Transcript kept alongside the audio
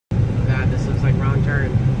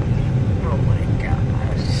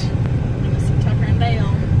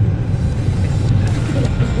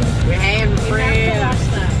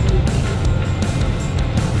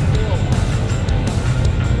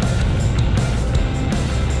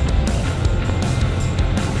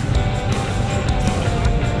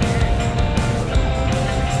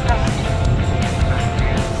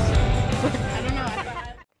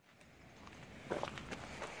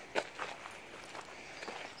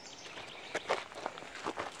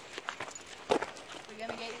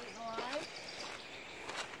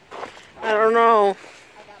I don't know.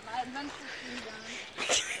 I got my adventure shoes on.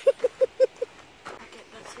 Okay,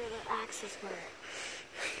 that's where the axes were.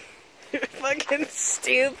 You're fucking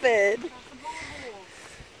stupid.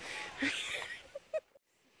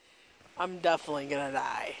 I'm definitely gonna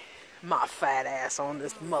die. My fat ass on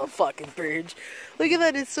this motherfucking bridge. Look at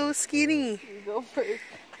that, it's so skinny. You go first.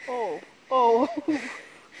 Oh.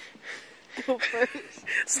 Go first.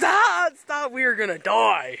 Stop, we are gonna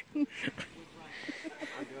die.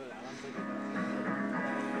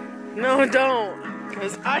 No, don't.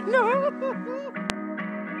 Because I know.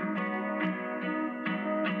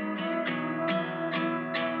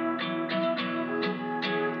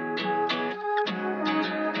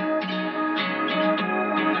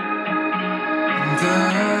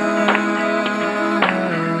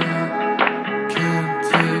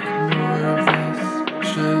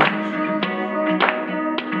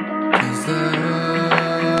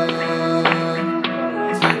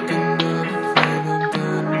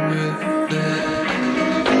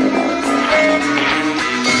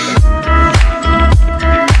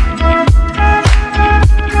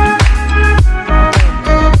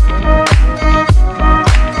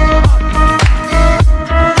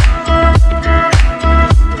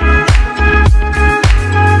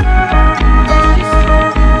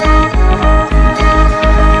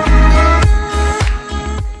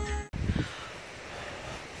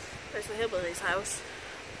 House.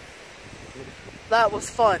 That was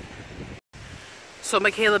fun. So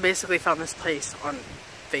Michaela basically found this place on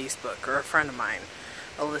Facebook, or a friend of mine,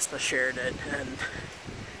 Alyssa, shared it, and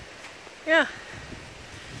yeah,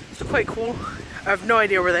 it's quite cool. I have no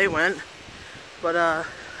idea where they went, but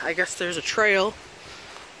I guess there's a trail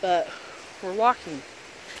that we're walking.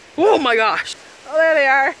 Oh my gosh! Oh, there they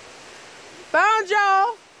are! Found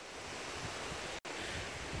y'all!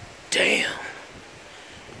 Damn.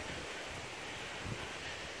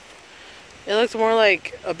 It looks more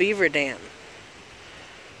like a beaver dam.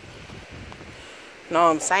 Know what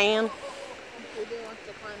I'm saying? We do want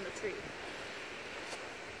to climb the tree.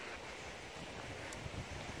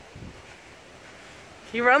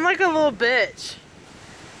 You run like a little bitch.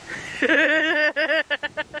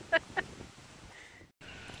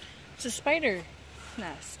 It's a spider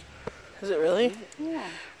nest. Is it really? Yeah.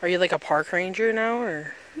 Are you like a park ranger now,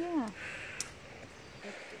 or? Yeah.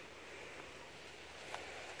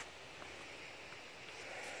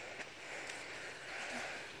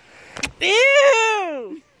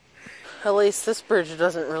 Ew! At least this bridge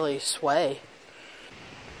doesn't really sway.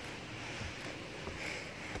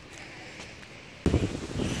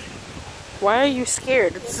 Why are you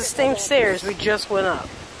scared? It's the same stairs we just went up.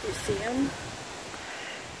 You see them?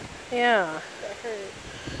 Yeah. That hurt.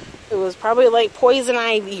 It was probably like poison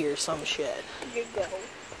ivy or some shit. You go.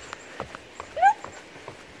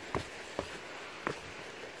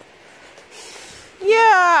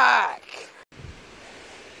 Yuck!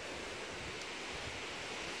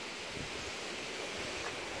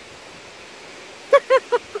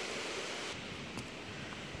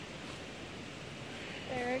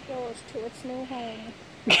 There it goes to its new home.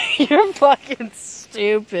 You're fucking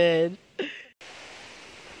stupid.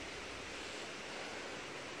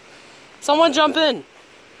 Someone jump in.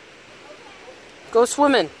 Go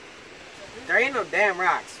swimming. There ain't no damn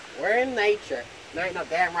rocks. We're in nature. There ain't no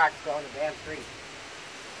damn rocks going to the damn street.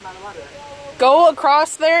 Go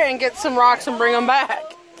across there and get some rocks and bring them back.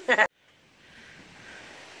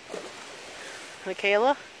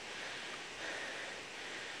 Michaela?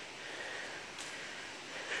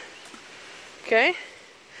 Okay.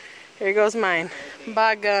 Here goes mine.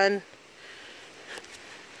 Bye, gun.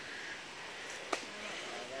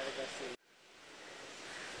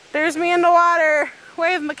 There's me in the water.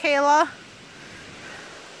 Wave, Michaela.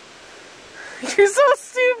 You're so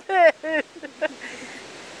stupid.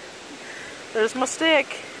 There's my stick.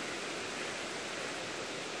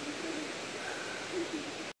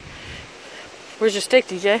 Where's your stick,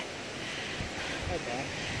 DJ? Okay.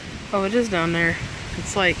 Oh, it is down there.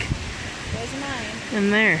 It's like Where's mine? in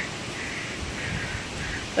there.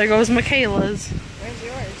 There goes Michaela's. Where's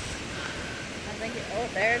yours? I think it, oh,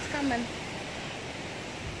 there it's coming.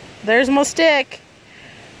 There's my stick.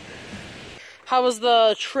 How was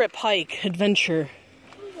the trip, hike, adventure?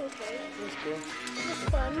 It was okay. It was cool. It was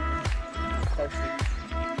fun.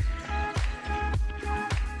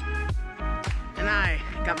 And I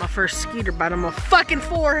got my first skeeter bite on my fucking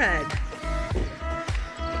forehead.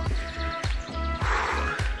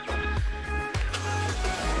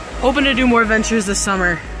 Hoping to do more adventures this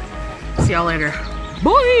summer. See y'all later.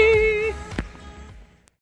 Bye!